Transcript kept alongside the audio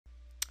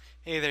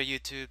Hey there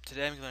YouTube,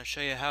 today I'm going to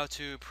show you how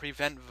to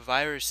prevent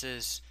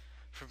viruses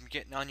from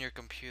getting on your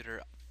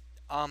computer.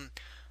 Um,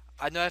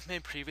 I know I've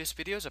made previous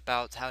videos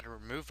about how to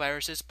remove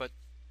viruses, but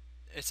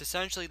it's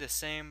essentially the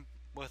same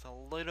with a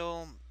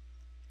little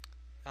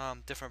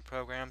different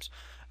programs.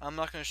 I'm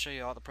not going to show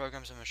you all the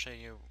programs, I'm going to show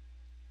you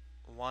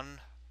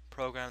one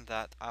program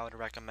that I would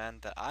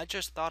recommend that I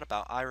just thought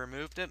about. I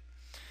removed it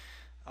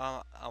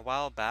a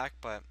while back,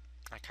 but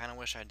I kind of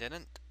wish I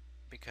didn't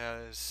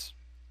because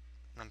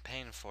I'm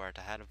paying for it.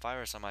 I had a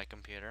virus on my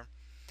computer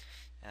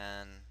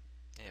and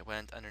it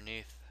went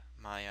underneath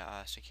my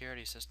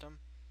security system,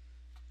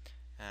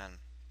 and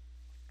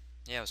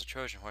yeah, it was a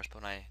Trojan horse.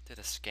 But when I did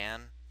a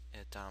scan,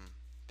 it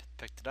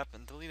picked it up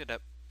and deleted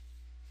it.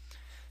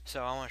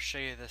 So I want to show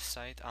you this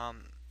site.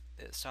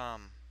 It's I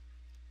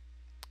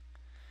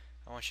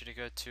want you to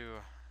go to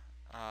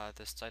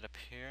this site up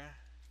here.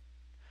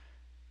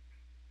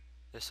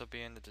 This will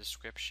be in the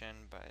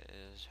description, but it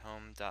is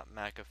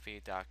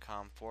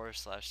home.mcafee.com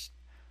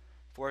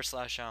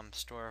 //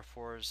 store /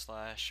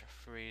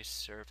 free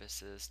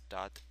services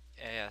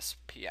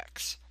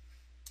 .aspx.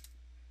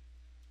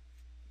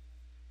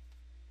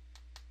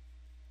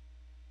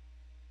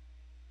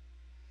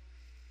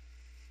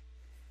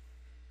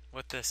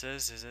 What this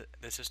is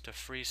this is the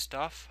free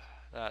stuff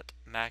that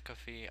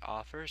McAfee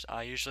offers.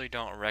 I usually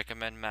don't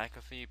recommend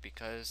McAfee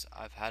because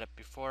I've had it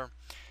before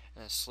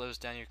and it slows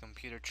down your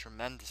computer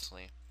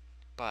tremendously.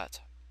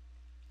 But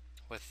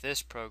with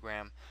this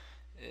program,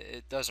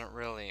 it doesn't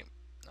really.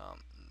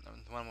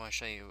 What I'm going to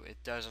show you, it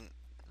doesn't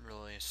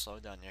really slow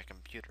down your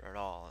computer at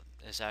all.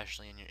 It's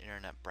actually in your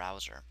internet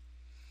browser.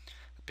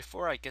 But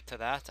before I get to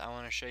that, I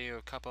want to show you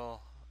a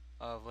couple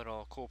of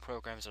little cool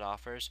programs it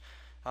offers.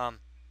 Um,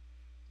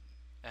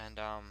 and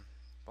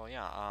well,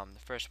 yeah. The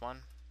first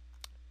one,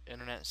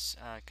 internet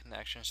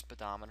connection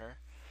speedometer.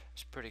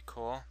 It's pretty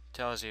cool.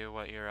 Tells you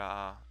what your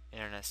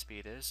internet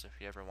speed is if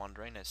you're ever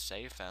wondering. It's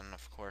safe and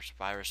of course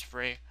virus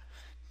free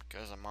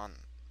because I'm on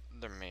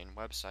their main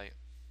website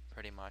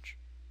pretty much.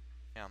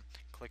 Yeah.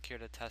 Click here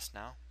to test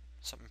now.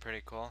 Something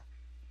pretty cool.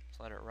 Just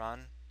let it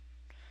run.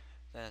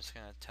 Then it's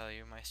gonna tell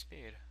you my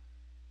speed.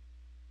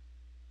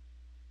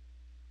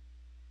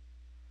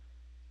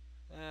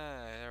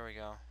 There we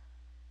go.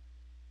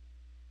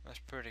 That's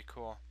pretty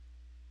cool.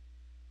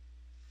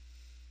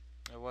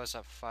 It was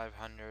at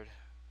 500,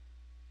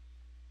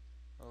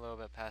 a little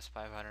bit past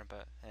 500,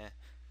 but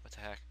what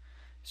the heck?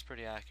 It's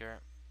pretty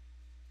accurate.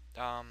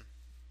 Um,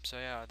 so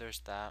yeah, there's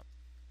that.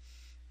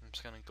 I'm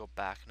just gonna go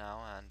back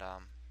now, and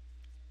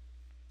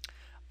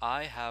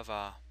I have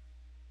a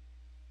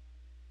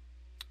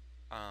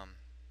um,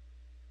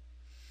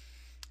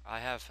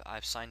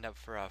 I've signed up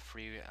for a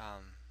free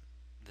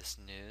this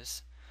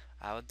news.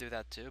 I would do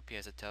that too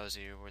because it tells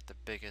you what the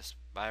biggest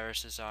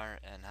viruses are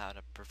and how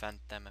to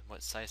prevent them and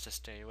what sites to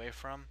stay away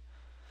from.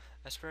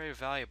 That's very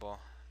valuable,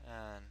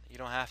 and you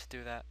don't have to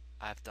do that.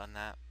 I've done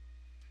that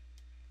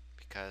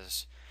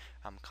because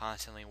I'm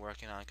constantly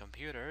working on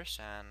computers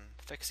and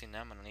fixing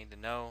them, and I need to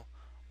know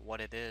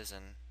what it is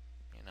and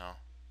you know.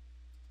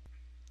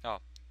 Oh,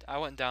 I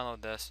wouldn't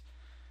download this.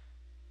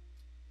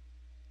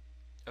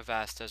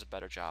 Avast does a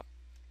better job.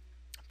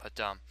 But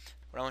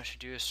what I want you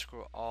to do is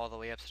scroll all the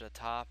way up to the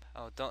top.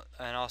 Oh, don't,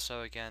 and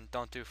also again,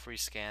 don't do free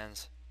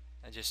scans.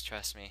 Just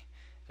trust me,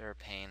 they're a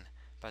pain.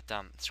 But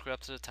scroll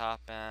up to the top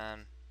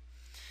and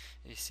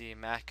you see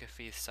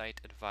McAfee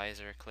Site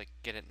Advisor. Click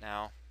Get It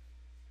Now.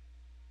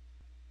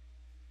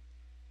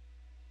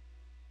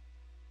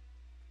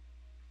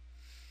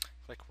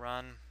 Click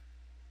Run.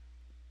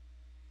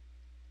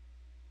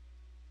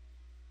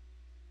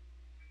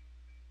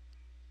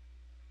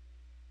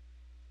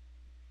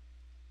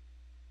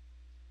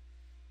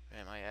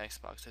 And my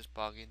Xbox is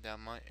bogging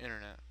down my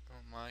internet.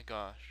 Oh my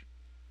gosh.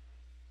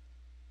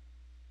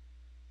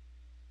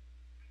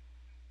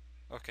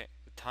 Okay,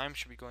 the time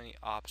should be going the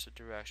opposite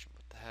direction.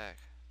 What the heck?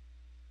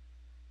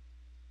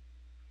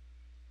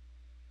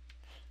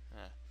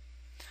 Uh,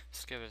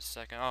 let's give it a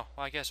second. Oh,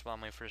 well, I guess while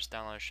my first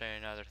download, I'll show you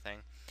another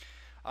thing.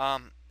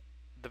 Um,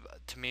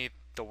 to me,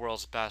 the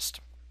world's best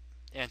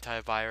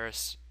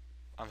antivirus.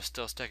 I'm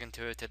still sticking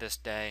to it to this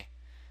day.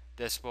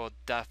 This will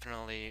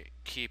definitely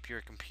keep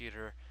your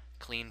computer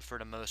clean for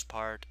the most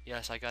part.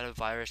 Yes, I got a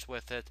virus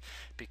with it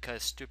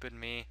because stupid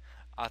me,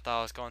 I thought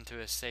I was going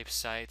to a safe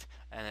site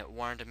and it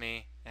warned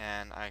me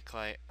and I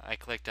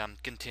clicked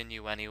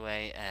continue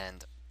anyway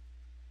and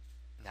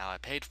now I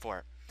paid for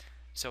it.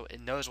 So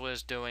it knows what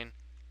it's doing.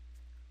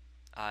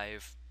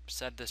 I've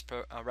said this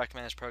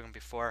recommend this program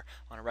before.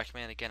 I want to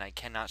recommend it again. I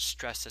cannot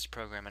stress this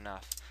program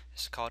enough.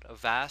 It's called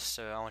Avast,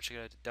 so I want you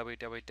to go to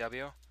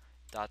www.avast.com.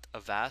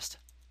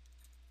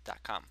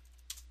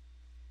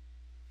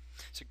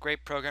 It's a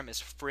great program. It's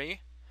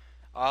free.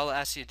 All it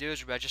asks you to do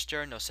is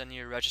register, and they'll send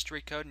you a registry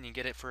code, and you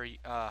get it for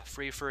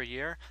free for a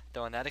year.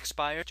 Though when that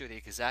expires, do the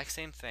exact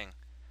same thing.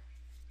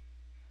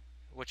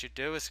 What you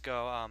do is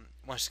go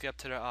once you get up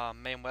to the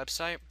main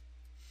website.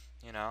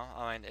 You know,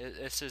 I mean,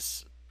 this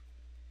is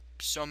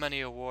so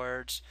many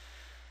awards.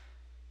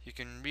 You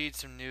can read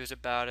some news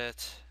about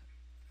it.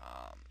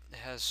 It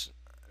has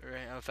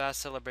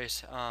Avast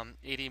celebrates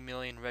 80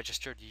 million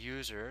registered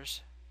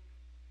users.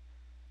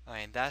 I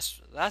mean,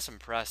 that's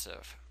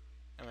impressive.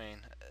 I mean,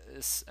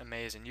 it's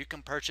amazing. You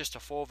can purchase the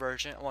full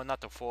version. Well,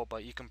 not the full,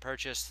 but you can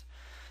purchase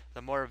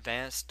the more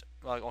advanced,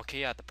 like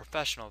okay, yeah, the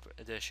professional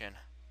edition.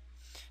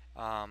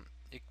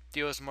 It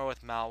deals more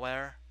with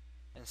malware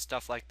and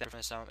stuff like that,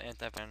 from some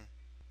anti-venom,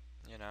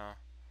 you know,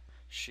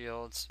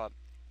 shields. But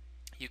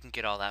you can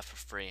get all that for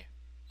free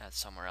at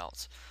somewhere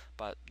else.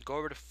 But go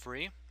over to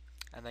free,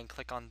 and then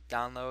click on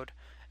download.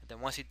 And then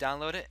once you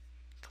download it,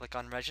 click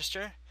on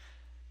register.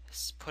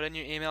 Put in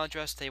your email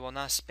address. They will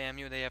not spam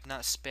you. They have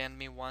not spammed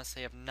me once.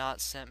 They have not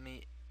sent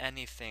me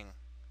anything.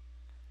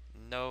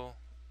 No,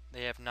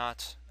 they have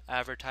not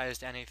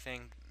advertised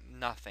anything.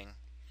 Nothing.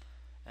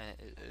 And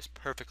it is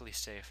perfectly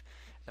safe.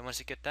 Then once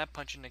you get that,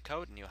 punch in the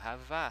code and you'll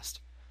have Avast.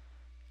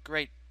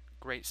 Great,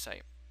 great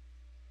site.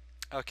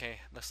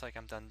 Okay, looks like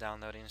I'm done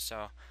downloading,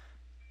 so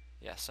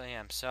yes I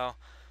am. So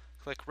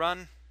click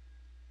run.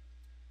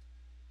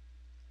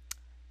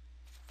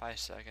 5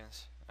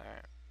 seconds.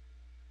 Alright.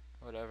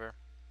 Whatever.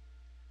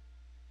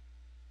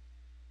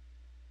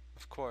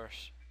 Of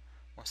course.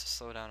 Wants to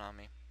slow down on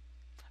me.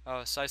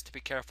 Oh, sites to be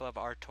careful of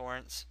are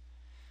torrents.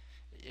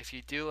 If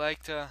you do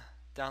like to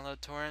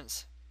download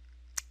torrents,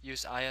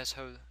 use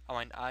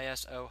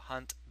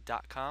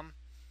isohunt.com.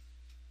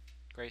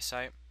 Great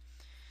site.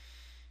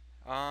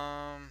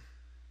 I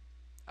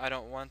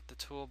don't want the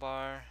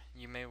toolbar.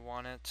 You may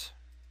want it.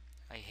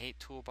 I hate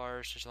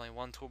toolbars. There's only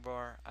one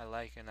toolbar I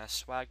like, and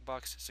that's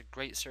Swagbucks. It's a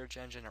great search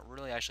engine. It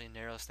really actually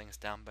narrows things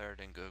down better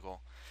than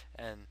Google.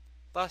 And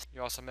plus,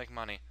 you also make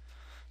money.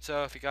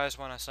 So if you guys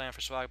want to sign up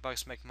for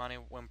Swagbucks, make money,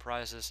 win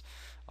prizes,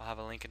 I'll have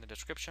a link in the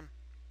description.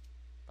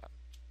 But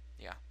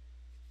yeah.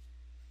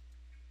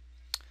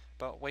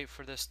 But wait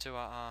for this to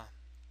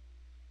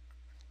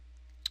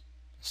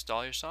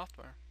install your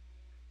software.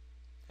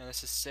 And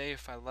this is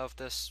safe. I love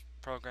this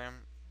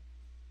program.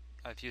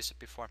 I've used it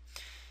before.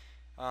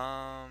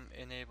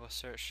 Enable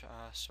search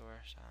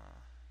source.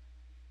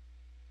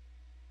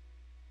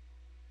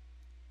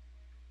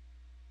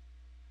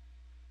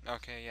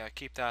 Okay, yeah,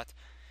 keep that.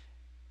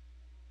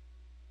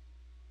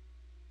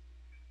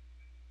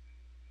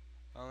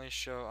 Only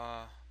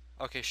show,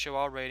 okay, show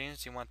all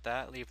ratings. You want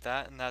that? Leave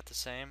that and that the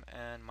same.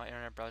 And my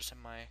internet browser,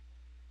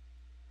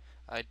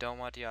 I don't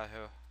want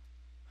Yahoo.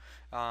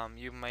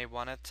 You may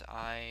want it.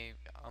 I'm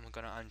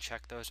gonna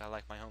uncheck those. I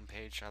like my home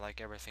page. I like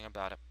everything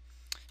about it.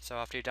 So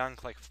after you're done,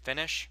 click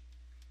finish.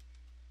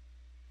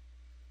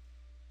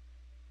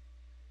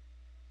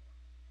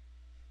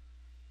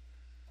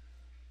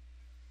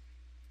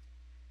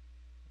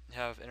 You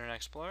have Internet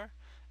Explorer.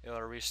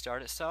 It'll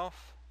restart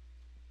itself.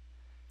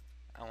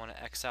 I want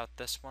to X out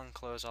this one,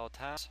 close all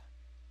tabs.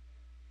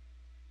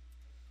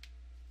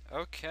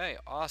 Okay,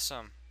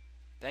 awesome.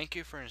 Thank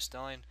you for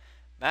installing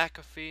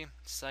McAfee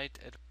site.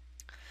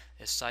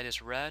 His site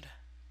is red.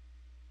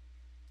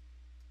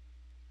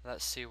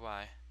 Let's see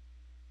why.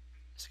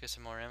 Let's get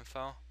some more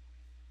info.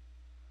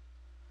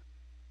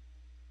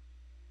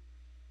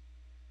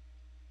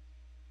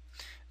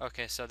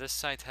 Okay, so this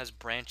site has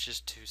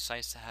branches to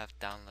sites that have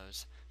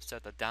downloads. So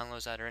the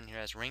downloads that are in here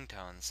as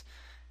ringtones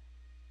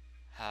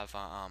have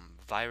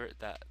virus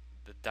that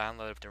the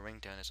download of the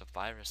ringtone is a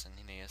virus and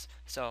it is.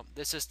 So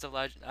this is the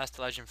legend. That's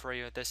the legend for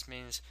you. This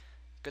means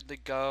good to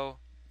go,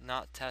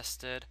 not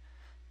tested.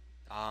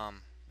 Oh,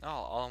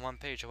 all on one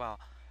page. Wow.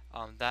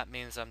 That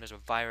means there's a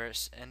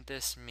virus, and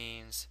this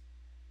means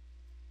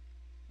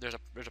there's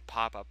a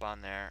pop-up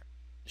on there,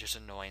 just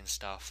annoying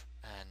stuff,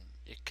 and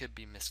it could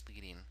be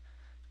misleading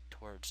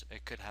towards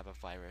it could have a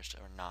virus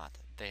or not.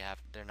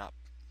 They're not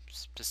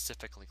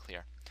specifically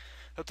clear.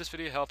 Hope this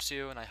video helps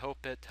you, and I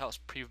hope it helps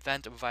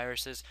prevent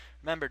viruses.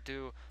 Remember,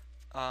 do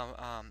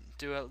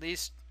at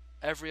least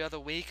every other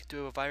week,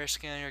 do a virus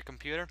scan on your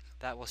computer.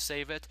 That will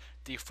save it.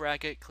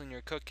 Defrag it, clean your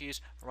cookies,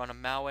 run a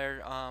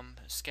malware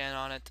scan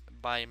on it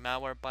by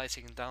Malwarebytes.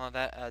 You can download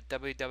that at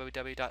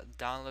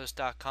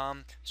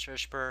www.downloads.com.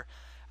 Search for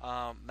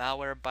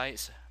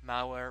Malwarebytes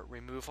malware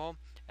removal,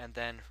 and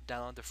then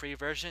download the free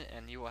version,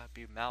 and you will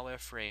be malware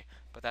free.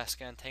 But that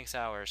scan takes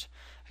hours.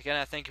 Again,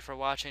 I thank you for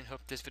watching.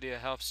 Hope this video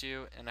helps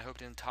you, and I hope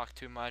I didn't talk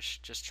too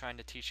much. Just trying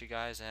to teach you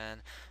guys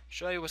and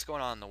show you what's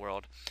going on in the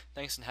world.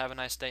 Thanks, and have a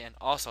nice day. And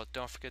also,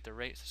 don't forget to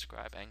rate,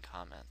 subscribe, and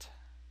comment.